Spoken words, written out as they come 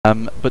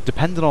But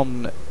depending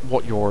on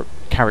what your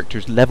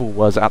character's level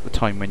was at the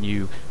time when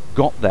you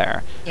got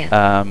there,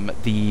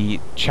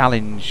 the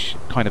challenge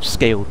kind of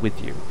scaled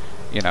with you.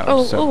 You know.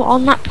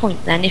 On that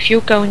point then, if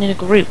you're going in a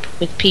group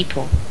with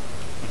people,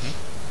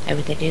 how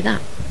would they do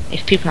that?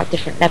 If people have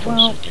different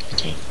levels of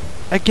difficulty.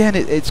 Again,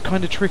 it's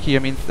kind of tricky. I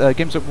mean,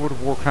 games like World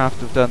of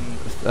Warcraft have done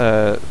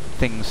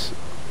things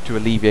to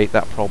alleviate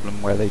that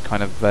problem, where they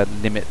kind of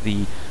limit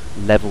the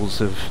levels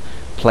of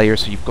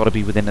players, so you've got to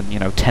be within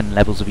 10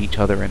 levels of each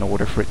other in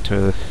order for it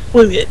to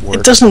work.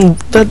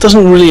 That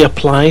doesn't really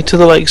apply to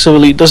the likes of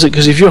Elite, does it?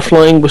 Because if you're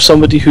flying with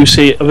somebody who's,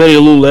 say, a very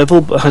low level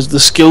but has the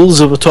skills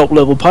of a top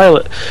level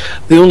pilot,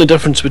 the only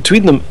difference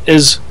between them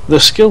is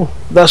the skill.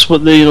 That's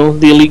what the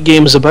Elite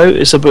game is about.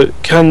 It's about,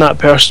 can that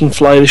person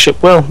fly the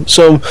ship well?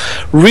 So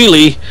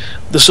really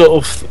the sort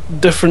of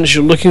difference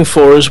you're looking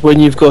for is when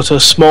you've got a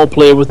small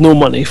player with no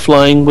money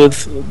flying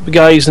with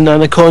guys in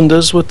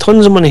anacondas with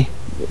tons of money.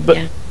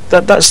 But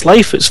that's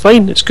life. It's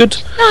fine. It's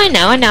good. No, I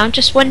know. I'm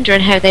just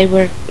wondering how they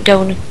were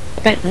going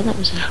about that. That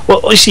was it.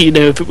 Well, I see.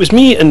 Now, if it was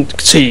me and,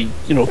 say,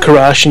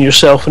 Kerrash and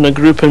yourself in a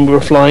group and we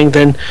were flying,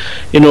 then,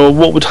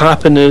 what would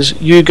happen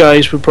is you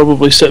guys would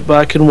probably sit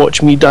back and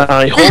watch me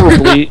die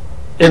horribly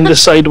in the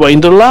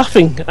Sidewinder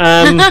laughing.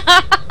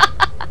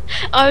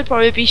 I would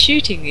probably be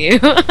shooting you.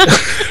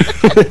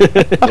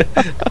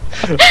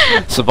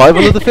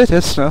 Survival of the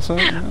fittest. And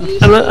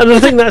I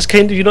think that's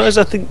kind of,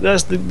 I think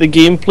that's the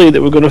gameplay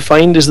that we're going to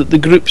find, is that the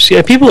groups,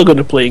 people are going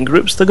to play in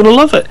groups. They're going to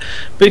love it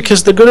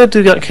because they're going to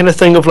do that kind of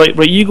thing of like,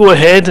 right, you go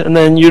ahead, and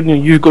then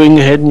you're going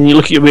ahead, and you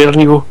look at your bear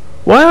and you go,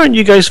 why aren't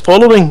you guys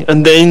following?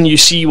 And then you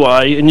see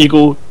why, and you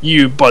go,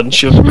 you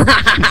bunch of...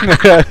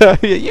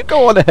 You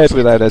go on ahead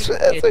without us.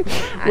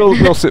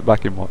 We'll sit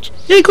back and watch.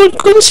 Yeah, go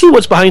and see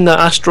what's behind that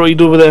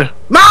asteroid over there.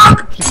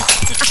 Mark!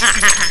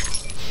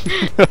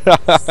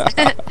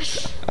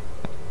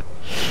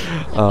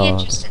 I'd be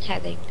interested how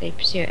they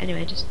pursue it.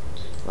 Anyway, just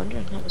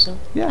wondering, that was all.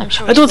 Yeah. I'm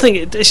sure I don't think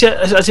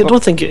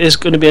it is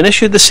going to be an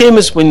issue. The same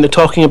as when they're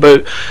talking about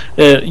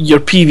your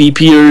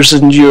PvPers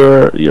and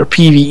your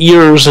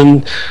PvEers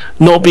and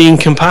not being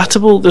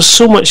compatible. There's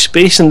so much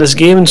space in this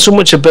game and so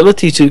much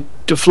ability to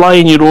fly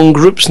in your own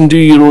groups and do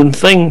your own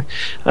thing.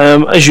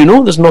 As you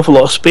know, there's an awful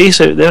lot of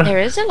space out there. There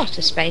is a lot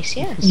of space,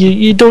 yes.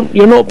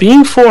 You're not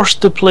being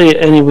forced to play it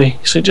anyway.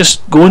 So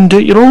just go and do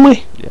it your own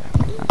way. Yeah,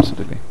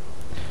 absolutely.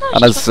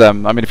 And as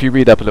if you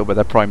read up a little bit,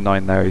 that Prime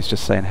 9 there, he's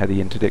just saying how the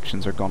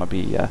interdictions are going to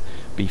be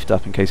beefed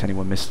up in case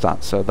anyone missed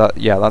that. So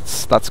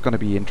that's going to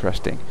be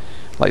interesting.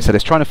 Like I said,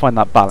 it's trying to find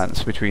that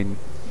balance between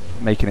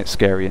making it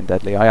scary and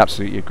deadly. I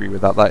absolutely agree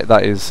with that.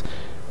 That is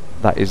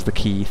the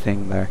key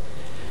thing there.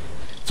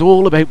 It's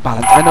all about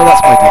balance. I know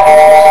that's my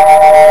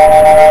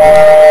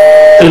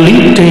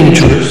Elite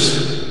dangerous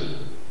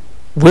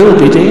will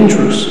be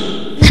dangerous.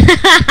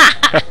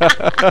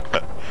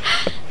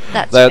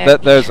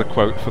 There's a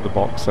quote for the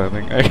box, I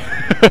think.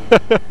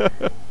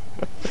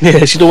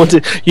 Yes, you don't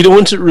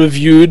want it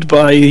reviewed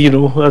by, I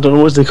don't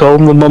know what they call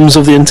them, the mums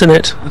of the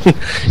internet.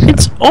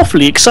 It's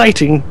awfully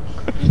exciting.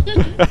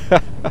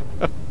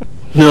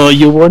 No,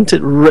 you want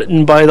it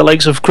written by the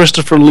likes of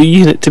Christopher Lee,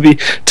 and it to be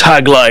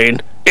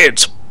tagline,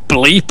 it's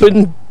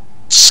bleeping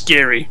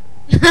scary.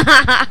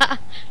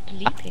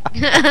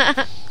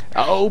 Bleeping.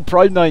 Oh,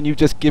 Prime 9, you've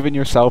just given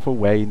yourself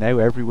away. Now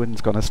everyone's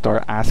going to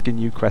start asking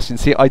you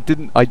questions. See, I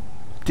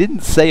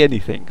didn't say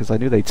anything because I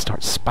knew they'd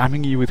start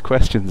spamming you with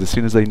questions as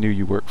soon as they knew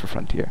you worked for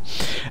Frontier.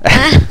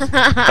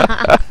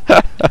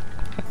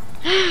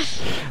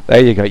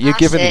 There you go. You're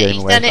giving the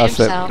game away. That's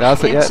it.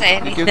 That's it.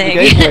 Yeah. You're giving the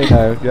game away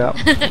now. Yeah.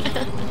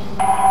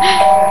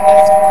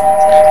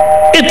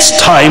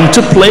 It's time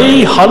to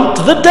play Hunt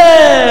the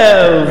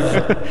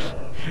Dev.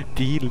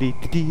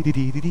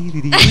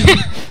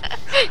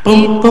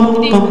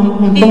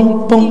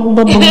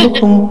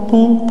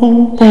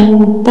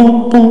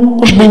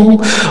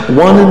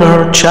 One in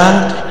our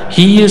chat,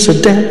 he is a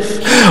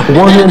dev.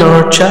 One in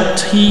our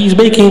chat, he's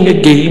making a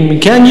game.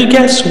 Can you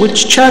guess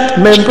which chat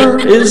member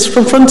is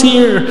from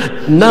Frontier?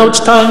 Now it's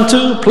time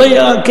to play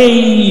a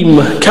game.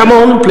 Come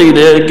on and play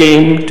the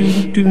game.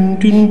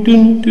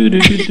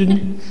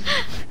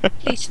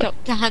 Please stop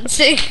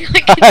dancing.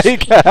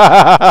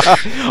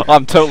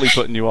 I'm totally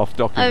putting you off,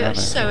 Doctor. I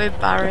was so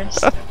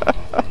embarrassed.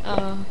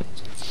 Oh.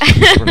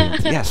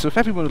 Yeah, so if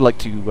everyone would like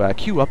to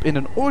queue up in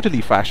an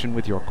orderly fashion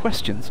with your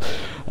questions,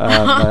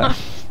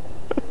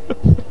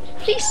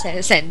 please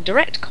send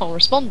direct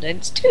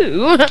correspondence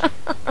to...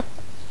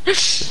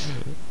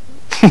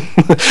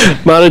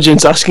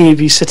 Marajan's asking if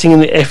he's sitting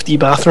in the FD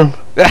bathroom.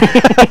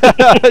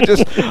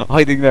 Just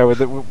hiding there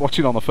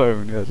watching on the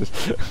phone. Yeah,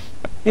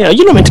 yeah,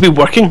 you're not meant to be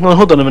working. Oh,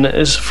 hold on a minute,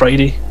 it's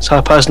Friday. It's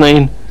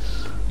 9:30.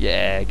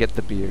 Yeah, get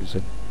the beers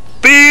in.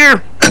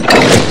 Beer!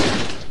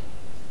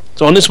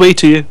 It's on its way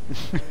to you.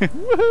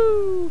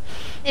 Woohoo!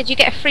 Did you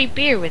get a free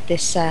beer with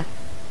this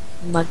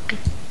mug?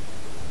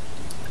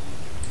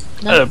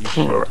 No.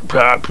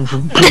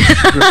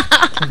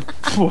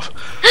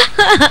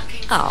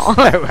 Oh.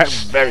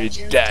 Very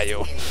dare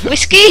you.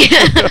 Whiskey?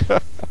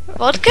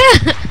 Vodka?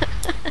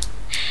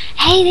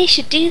 Hey, they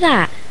should do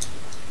that.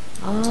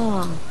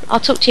 Oh, I'll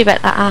talk to you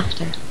about that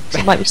after.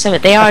 It might be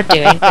something they are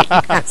doing, but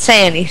you can't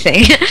say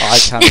anything. I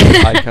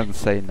can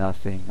say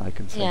nothing. I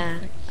can say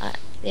nothing.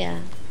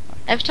 Yeah.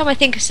 Every time I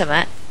think of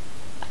something,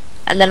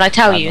 and then I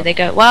tell you, they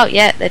go, "Well,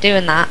 yeah, they're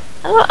doing that."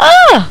 I'm like,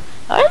 "Oh,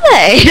 are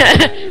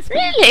they?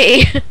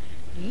 Really?"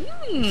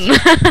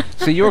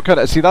 So you're kind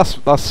of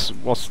that's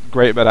what's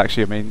great about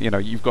actually. I mean,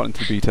 you've got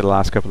into beta the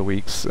last couple of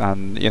weeks,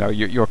 and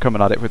you're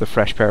coming at it with a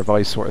fresh pair of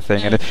eyes, sort of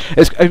thing. And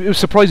it was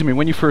surprising me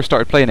when you first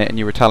started playing it, and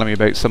you were telling me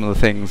about some of the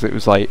things. It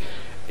was like,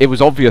 it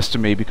was obvious to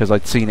me because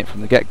I'd seen it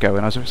from the get-go,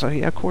 and I was like,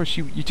 yeah, of course,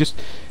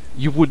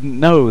 you wouldn't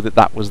know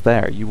that was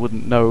there. You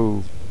wouldn't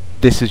know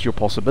this is your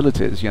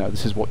possibilities.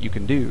 This is what you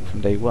can do from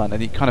day one.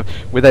 And you kind of,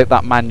 without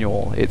that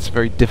manual, it's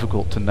very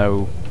difficult to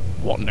know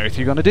what on earth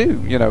you're going to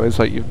do. It's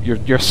like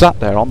you're sat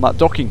there on that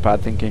docking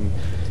pad thinking,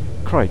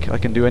 crike, I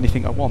can do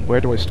anything I want, where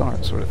do I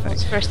start, sort of thing. Well,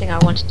 the first thing I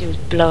want to do is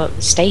blow up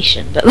the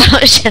station, but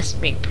that was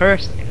just me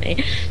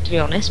personally, to be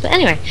honest. But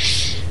anyway,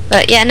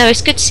 yeah, no,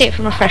 it's good to see it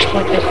from a fresh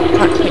point of view.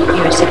 Can't take you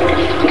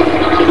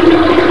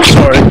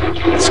Sorry,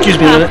 excuse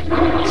me a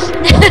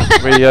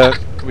minute.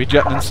 We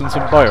jetting in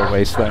some bio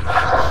waste there.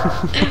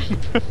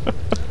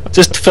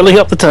 Just filling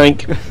up the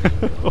tank.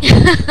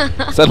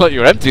 Sound like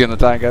you're emptying the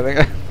tank, I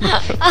think.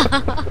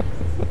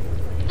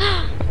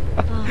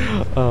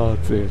 Oh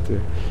dear.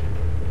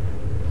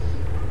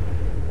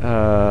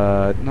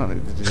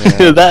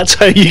 That's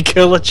how you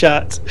kill a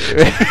chat.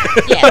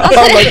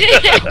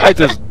 I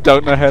just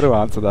don't know how to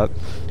answer that.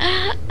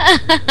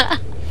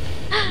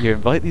 You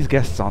invite these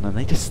guests on and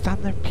they just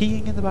stand there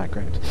peeing in the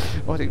background.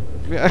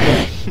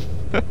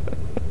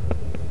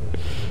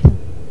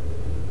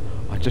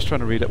 I'm just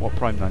trying to read it what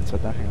Prime 9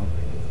 said there, hang on.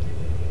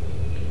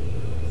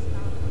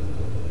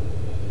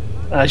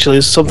 Actually,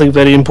 there's something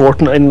very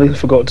important I nearly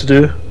forgot to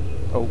do.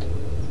 Oh.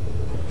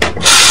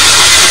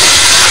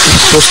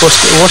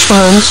 Wash my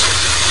hands.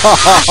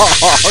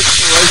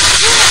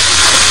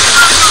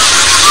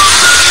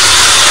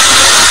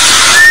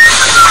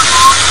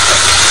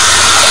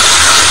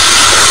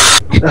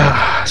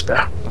 That's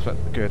better. That's better.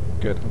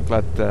 Good. I'm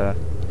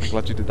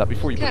glad you did that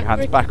before you put your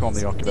hands back on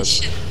the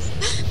Oculus.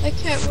 I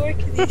can't work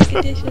in these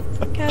conditions.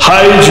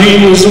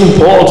 Hygiene is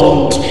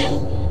important.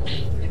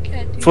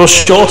 For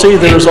Shorty,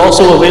 there is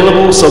also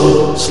available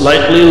some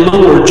slightly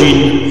lower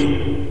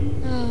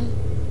gene. Oh,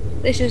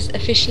 this is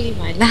officially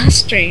my last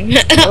stream.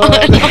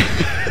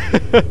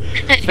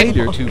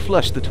 Failure to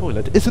flush the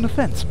toilet is an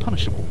offence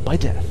punishable by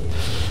death.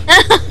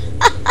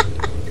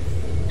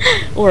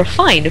 Or a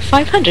fine of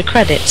 500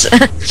 credits.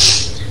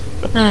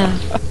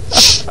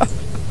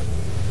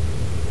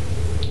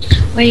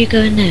 Where are you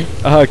going now?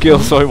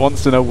 Gilsoy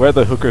wants to know where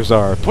the hookers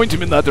are. Point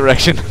him in that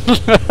direction.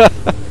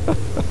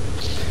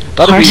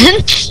 Pardon?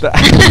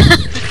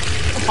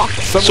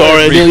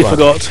 Sorry, I nearly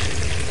forgot.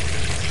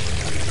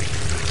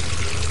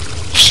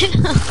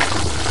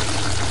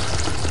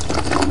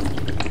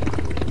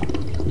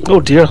 Oh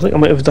dear, I think I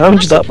might have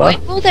damaged that back.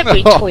 Will there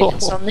be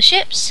toilets on the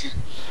ships?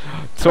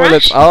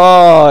 Toilets.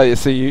 Oh, you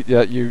see,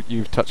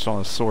 you've touched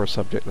on a sore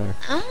subject there.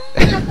 Oh,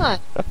 have I?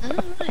 Oh,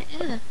 right,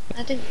 yeah.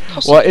 I didn't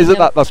possibly Well, isn't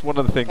know that's one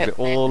of the things that about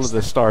all of the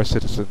that. Star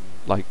Citizen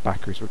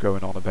backers were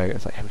going on about?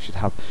 It's like, hey, we should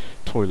have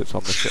toilets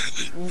on the ship.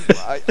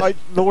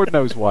 Lord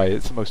knows why.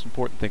 It's the most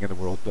important thing in the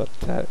world, but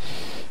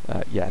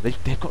yeah,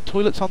 they've got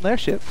toilets on their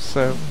ships.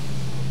 So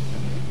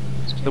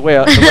the way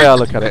I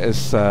look at it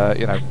is,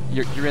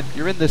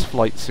 you're in this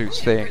flight suit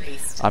thing.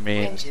 I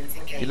mean,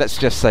 let's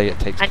just say it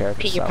takes care of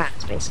pee your itself.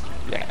 pants, basically.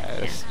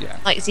 Yes, yeah.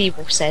 Like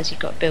Z-Wolf says, you've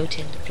got built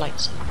into flight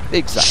suit.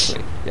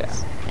 Exactly. Yeah.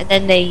 And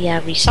then they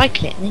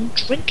recycle it and then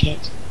drink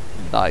it.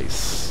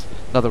 Nice.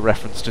 Another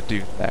reference to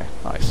Dune there.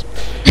 Nice.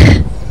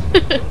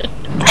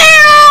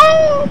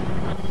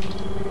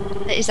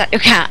 Is that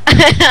your cat?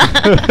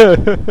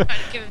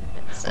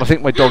 I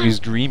think my dog is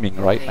dreaming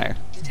right now.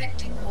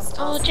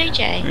 Oh,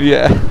 JJ.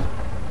 Yeah.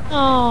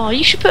 Oh,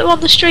 you should put him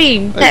on the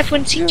stream. Let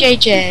everyone see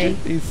JJ.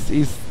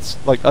 He's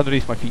like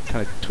underneath my feet,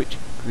 kind of twitching.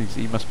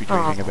 He must be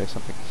dreaming about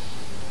something.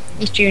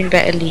 He's dreaming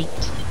about Elite.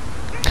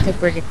 So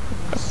brilliant.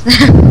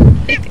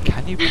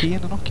 Can you pee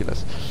in an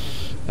Oculus?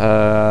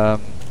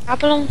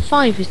 Babylon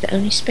 5 is the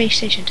only space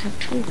station to have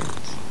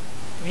toilets.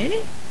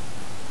 Really?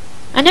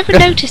 I never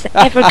noticed they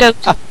ever go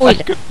to the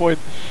toilet.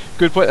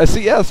 Good point.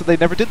 See, yeah, so they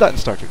never did that in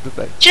Star Trek, did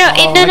they? Do you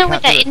know,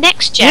 in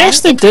Next Gen... Yes,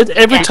 they did.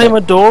 Every time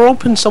a door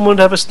opened, someone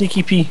would have a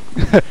sneaky pee.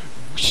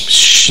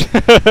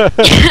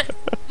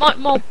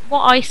 What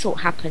I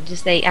thought happened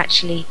is they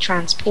actually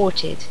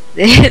transported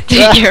the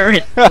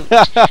urine.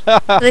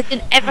 So they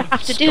didn't ever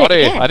have to do it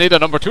again. I need a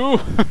number 2.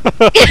 Don't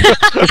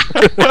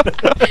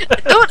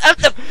have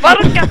the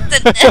bottle,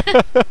 Captain.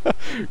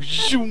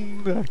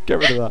 Get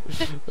rid of that.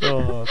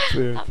 Oh,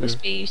 dear, That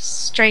must be a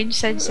strange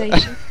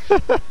sensation.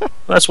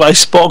 That's why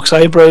Spock's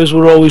eyebrows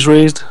were always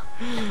raised.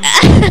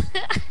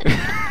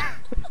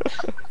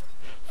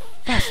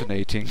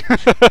 Fascinating.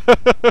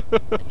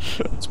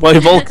 That's why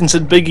Vulcans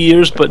had big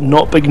ears but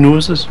not big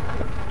noses.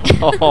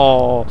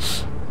 Oh.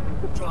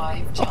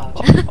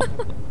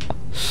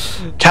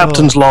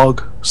 Captain's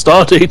log.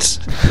 Stardate.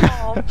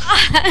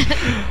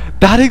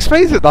 That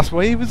explains it. That's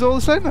why he was all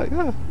saying that.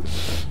 Yeah.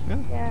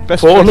 Yeah.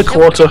 Best 4 and a place-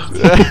 quarter.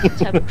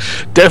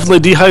 Definitely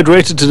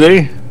dehydrated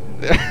today.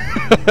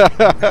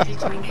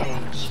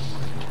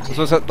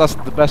 So that's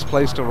the best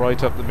place to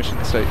write up the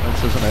mission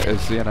statements, isn't it?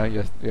 Is, you know,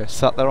 you're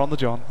sat there on the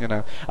John, you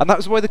know, and that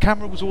was why the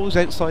camera was always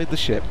outside the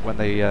ship when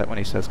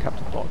he says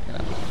Captain Log, you know.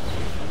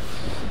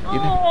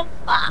 Oh,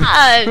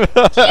 man!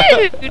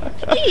 Dude,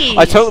 please!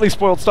 I totally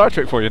spoiled Star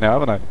Trek for you now,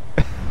 haven't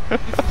I?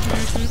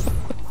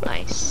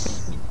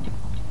 Nice.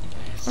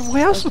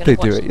 Why else would they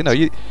do it? You know,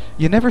 you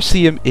never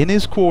see him in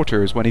his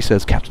quarters when he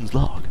says Captain's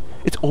Log.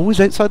 It's always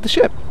outside the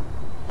ship.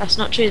 That's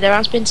not true. There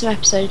has been some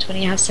episodes when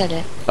he has said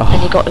it, Oh.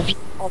 and you got a view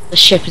of the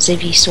ship as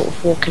if he's sort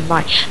of walking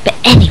by. But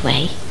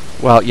anyway,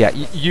 Well, yeah,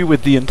 you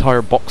with the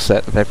entire box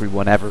set of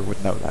everyone ever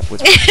would know that,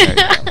 wouldn't you?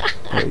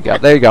 There you go.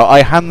 There you go.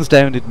 I hands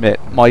down admit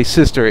my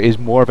sister is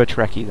more of a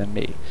Trekkie than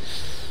me.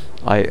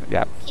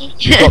 Yeah,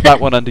 you got that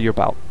one under your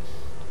belt.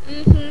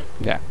 mhm.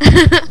 Yeah. There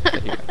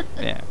you go.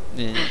 Yeah.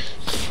 Yeah.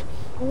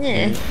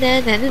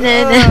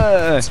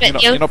 No.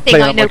 You're not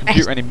playing on my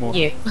computer anymore.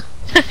 You.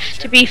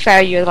 To be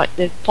fair, you're like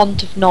the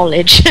font of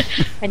knowledge,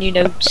 and you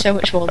know so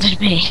much more than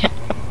me.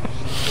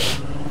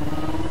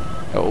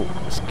 Oh,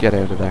 let's get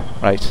out of there.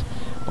 Right.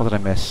 What did I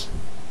miss?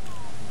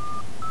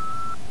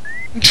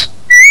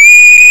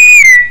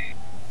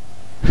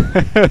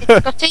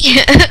 Scotty.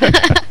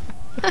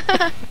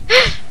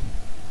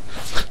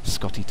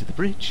 Scotty to the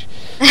bridge.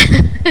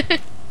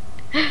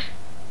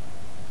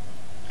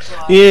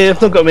 Yeah,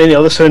 I've not got many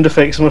other sound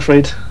effects, I'm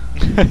afraid.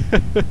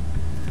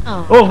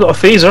 Oh. Oh, I've got a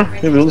phaser.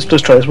 Maybe let's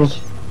just try this one.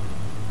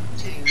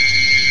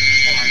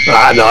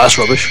 Ah, no, that's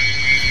rubbish.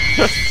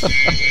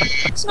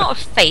 It's not a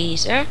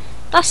phaser.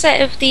 That's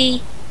out of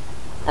the.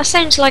 That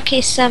sounds like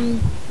it's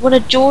one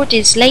of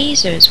Geordie's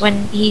lasers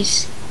when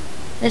he's.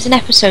 There's an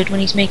episode when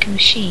he's making a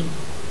machine.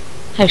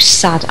 How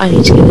sad! I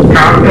need to get it.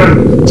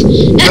 Captain,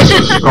 this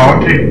is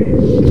Scotty.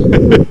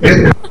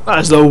 That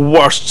is the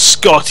worst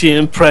Scotty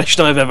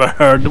impression I've ever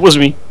heard. It was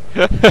me.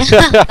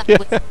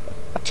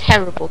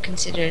 Terrible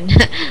considering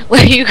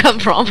where you come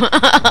from.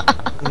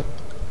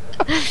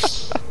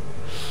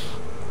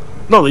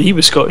 Not that he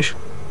was Scottish.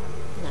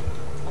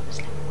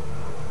 Obviously.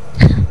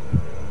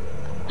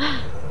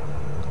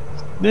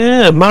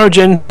 Yeah,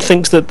 Maragen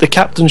thinks that the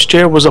captain's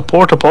chair was a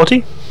porta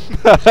potty.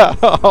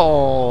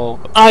 Oh.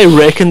 I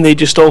reckon they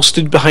just all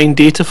stood behind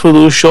Data for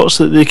those shots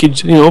that they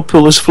could, you know,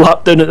 pull his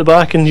flap down at the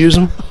back and use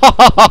them.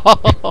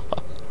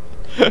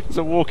 It's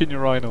a walking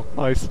urinal.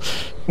 Nice.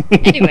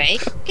 Anyway,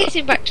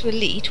 getting back to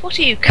Elite, what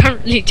are you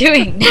currently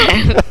doing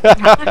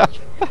now?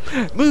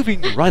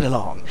 Moving right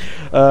along.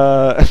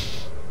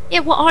 Yeah,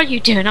 what are you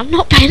doing? I'm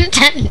not paying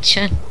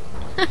attention.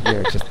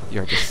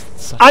 You're just.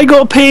 Such I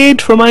got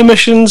paid for my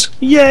missions.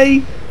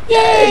 Yay!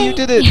 Yay! You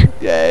did it!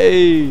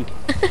 Yay!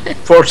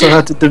 Fortunately, I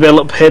had to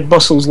develop head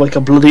muscles like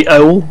a bloody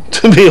owl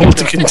to be able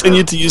to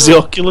continue to use the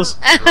Oculus.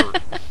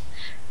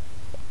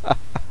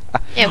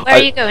 Yeah, where are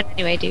you going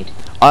anyway, dude?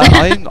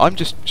 I'm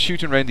just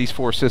shooting around these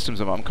 4 systems.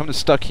 I'm kind of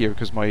stuck here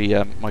because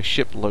my my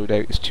ship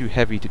loadout is too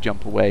heavy to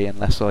jump away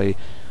unless I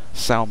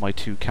sell my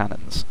 2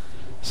 cannons.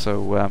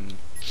 So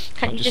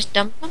Can't you just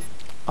dump them?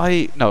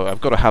 no,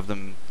 I've got to have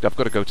them. I've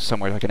got to go to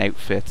somewhere like an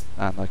outfit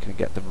and I can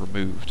get them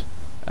removed.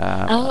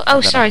 Oh,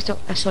 and then sorry.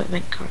 I thought it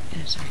meant car.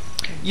 Yeah, sorry.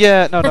 Okay.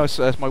 Yeah, no,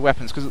 it's my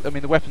weapons, because I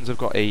mean the weapons have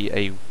got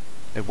a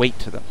weight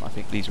to them. I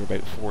think these are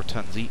about 4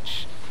 tons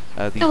each.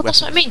 These Oh,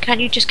 that's what I weapons. mean.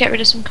 Can't you just get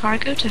rid of some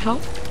cargo to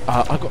help?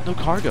 I've got no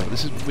cargo.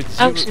 This is with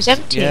 0. Oh, so it's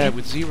empty. Yeah,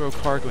 with 0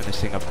 cargo in this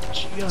thing. I'm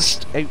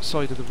just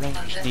outside of the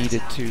range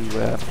needed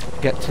to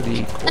get to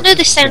the. I know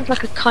this sounds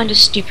like a kind of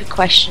stupid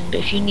question, but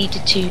if you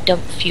needed to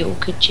dump fuel,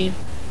 could you?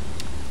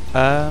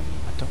 I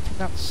don't think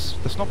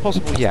that's not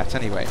possible yet.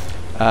 Anyway,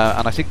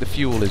 and I think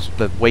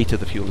the weight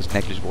of the fuel is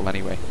negligible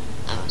anyway.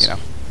 Oh, You know.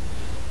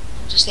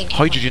 just thinking.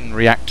 Hydrogen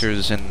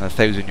reactors in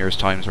 1,000 years'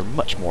 times are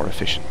much more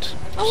efficient.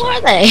 Oh, So-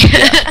 are they?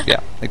 yeah,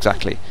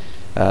 exactly.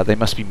 They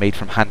must be made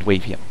from hand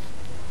wavium.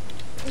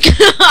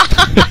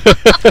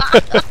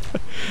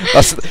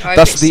 that's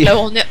the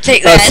slow on the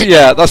uptake that's, there.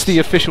 yeah, that's the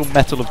official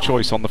metal of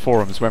choice on the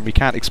forums when we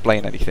can't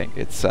explain anything.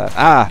 It's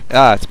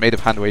it's made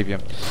of hand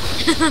wavium.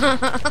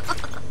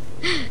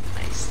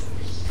 Nice.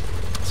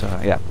 So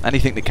yeah,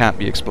 anything that can't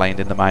be explained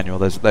in the manual,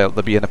 there'll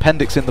be an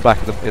appendix in the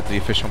back of the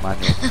official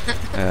manual,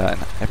 and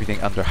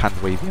everything under hand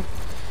wavium.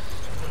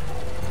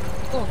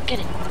 Go on, get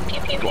it. Pew,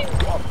 pew, pew.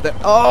 Go on, there.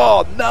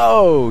 Oh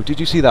no! Did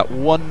you see that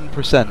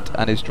 1%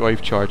 and his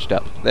drive charged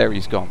up? There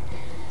he's gone.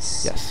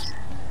 Yes,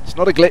 it's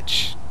not a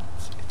glitch.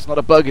 It's not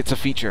a bug. It's a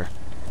feature.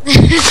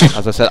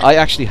 As I said, I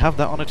actually have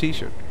that on a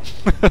T-shirt.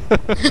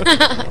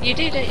 You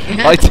do, don't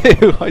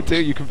you? I do.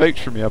 You can vouch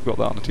for me. I've got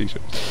that on a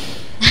T-shirt.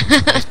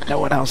 There's no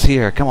one else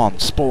here. Come on,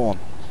 spawn.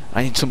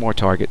 I need some more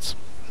targets.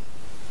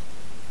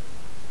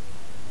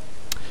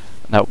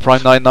 Now,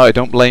 Prime 9, no, I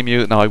don't blame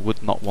you. No, I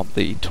would not want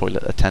the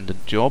toilet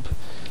attendant job.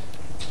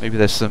 Maybe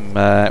there's some...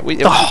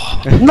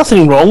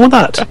 Nothing wrong with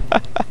that.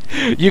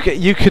 You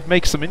could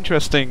make some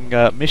interesting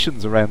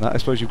missions around that. I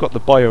suppose you've got the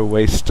bio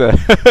waste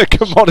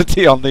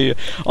commodity on the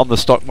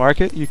stock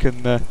market. You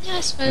can Yeah, I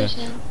suppose.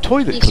 Yeah.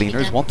 toilet Needs to be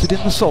cleaners done. wanted in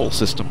the Sol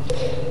system.